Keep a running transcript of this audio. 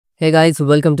Hey guys,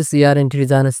 welcome to CRNT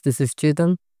Designers. This is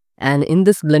Chetan, and in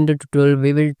this Blender tutorial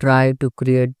we will try to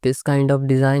create this kind of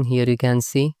design. Here you can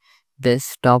see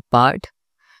this top part.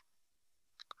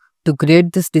 To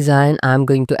create this design I am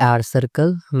going to add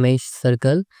circle, mesh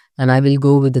circle, and I will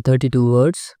go with the 32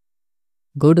 words.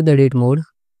 Go to the edit mode,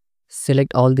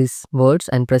 select all these words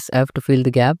and press F to fill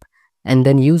the gap, and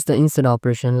then use the insert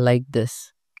operation like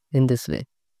this, in this way.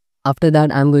 After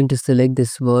that I am going to select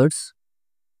these words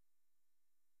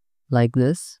like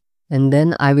this, and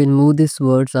then I will move these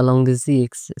words along the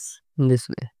z-axis in this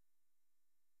way.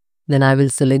 Then I will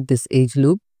select this edge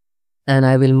loop and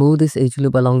I will move this edge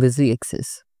loop along the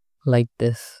z-axis like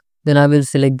this. Then I will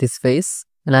select this face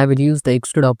and I will use the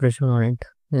extrude operation on it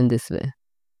in this way.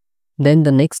 Then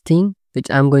the next thing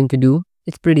which I'm going to do,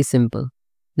 it's pretty simple.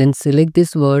 Then select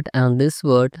this word and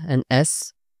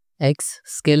S, X,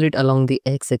 scale it along the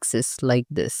x-axis like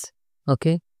this.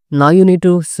 Okay. Now you need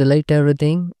to select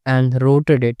everything and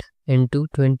rotate it into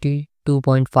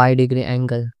 22.5 degree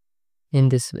angle in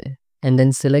this way. And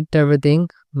then select everything,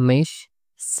 mesh,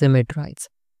 symmetrize.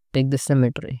 Take the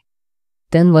symmetry.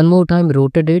 Then one more time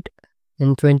rotate it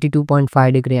in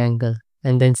 22.5 degree angle.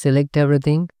 And then select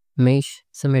everything, mesh,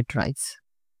 symmetrize.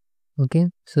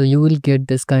 Okay, so you will get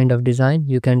this kind of design.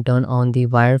 You can turn on the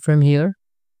wireframe here.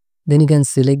 Then you can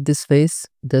select this face,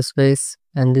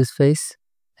 and this face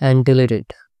and delete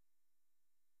it.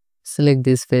 Select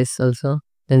this face also.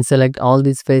 Then select all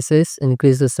these faces,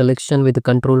 increase the selection with the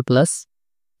Ctrl plus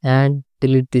and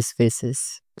delete these faces.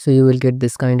 So you will get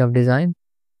this kind of design.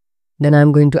 Then I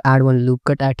am going to add one loop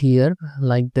cut at here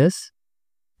like this.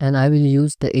 And I will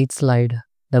use the edge slide,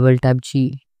 double tap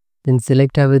G. Then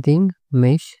select everything,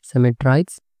 mesh,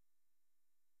 symmetrize.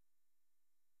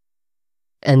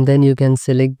 And then you can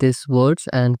select these words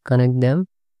and connect them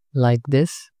like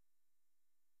this.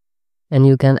 And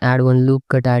you can add one loop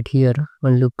cut at here,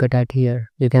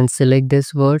 You can select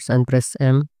these words and press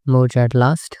M, merge at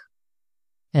last.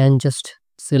 And just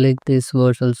select these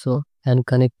words also and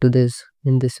connect to this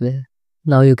in this way.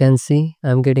 Now you can see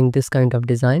I'm getting this kind of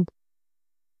design.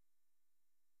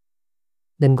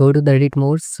 Then go to the edit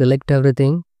mode, select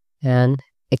everything and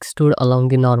extrude along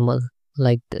the normal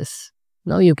like this.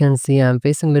 Now you can see I'm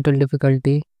facing little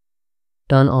difficulty.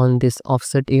 Turn on this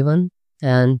offset even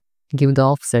and give the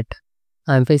offset.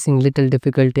 I'm facing little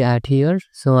difficulty at here,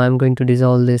 so I'm going to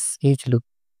dissolve this edge loop.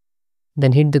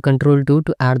 Then hit the Ctrl 2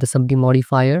 to add the subdue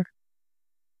modifier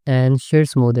and shade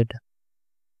smooth it.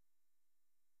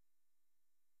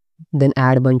 Then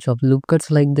add a bunch of loop cuts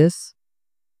like this.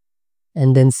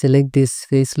 And then select this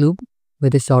face loop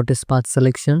with the shortest path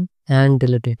selection and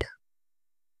delete it.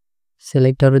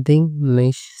 Select everything,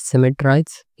 mesh,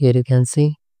 symmetrize. Here you can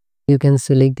see. You can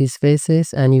select these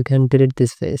faces and you can delete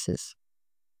these faces.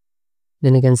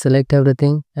 Then you can select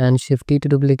everything and shift T to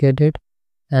duplicate it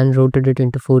and rotate it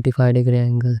into 45 degree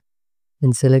angle.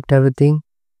 Then select everything,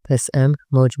 press M,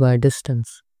 merge by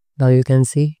distance. Now you can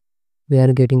see we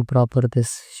are getting proper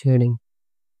this shading.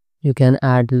 You can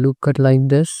add loop cut like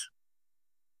this.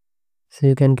 So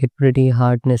you can get pretty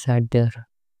hardness at there.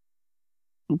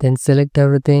 Then select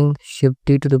everything, shift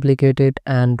T to duplicate it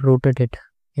and rotate it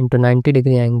into 90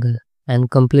 degree angle and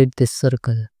complete this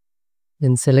circle.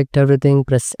 Then select everything,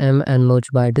 press M and merge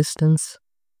by distance.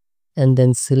 And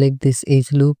then select this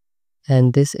edge loop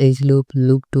and this edge loop,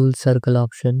 loop tool, circle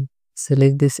option.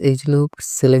 Select this edge loop,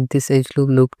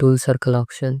 loop tool, circle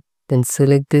option. Then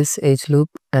select this edge loop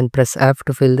and press F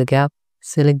to fill the gap.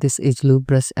 Select this edge loop,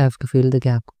 press F to fill the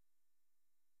gap.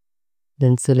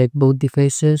 Then select both the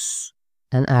faces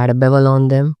and add a bevel on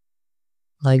them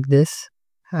like this.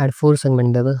 Add 4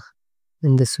 segment bevel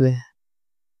in this way.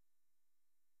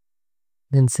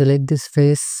 Then select this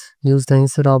face, use the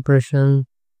insert operation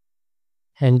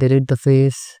and delete the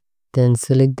face. Then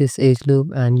select this edge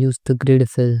loop and use the grid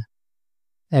fill.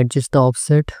 Adjust the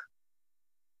offset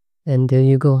and there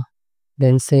you go.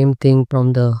 Then same thing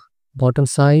from the bottom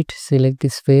side, select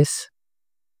this face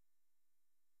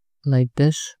like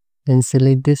this. Then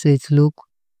select this edge loop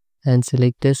and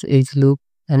select this edge loop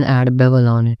and add a bevel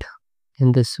on it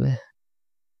in this way.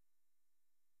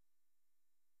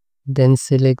 Then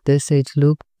select this edge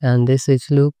loop and this edge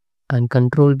loop and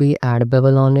Ctrl B, add a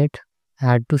bevel on it.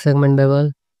 Add 2 segment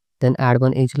bevel. Then add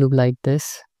one edge loop like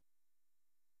this.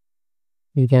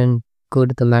 You can go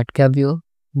to the matte cap view.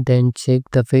 Then check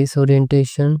the face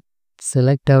orientation.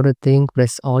 Select everything,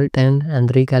 press Alt N and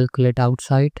recalculate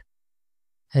outside.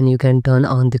 And you can turn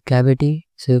on the cavity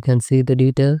so you can see the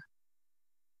detail.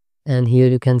 And here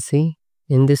you can see,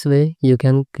 in this way you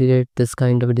can create this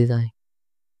kind of design.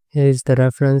 Here is the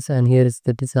reference and here is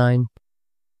the design.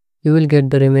 You will get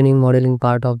the remaining modeling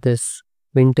part of this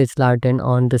vintage Latin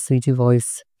on the CG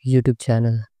Voice YouTube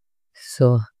channel.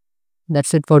 So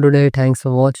that's it for today. Thanks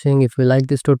for watching. If you like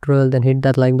this tutorial, then hit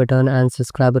that like button and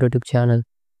subscribe our YouTube channel.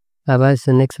 Bye bye.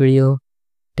 See you next video.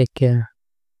 Take care.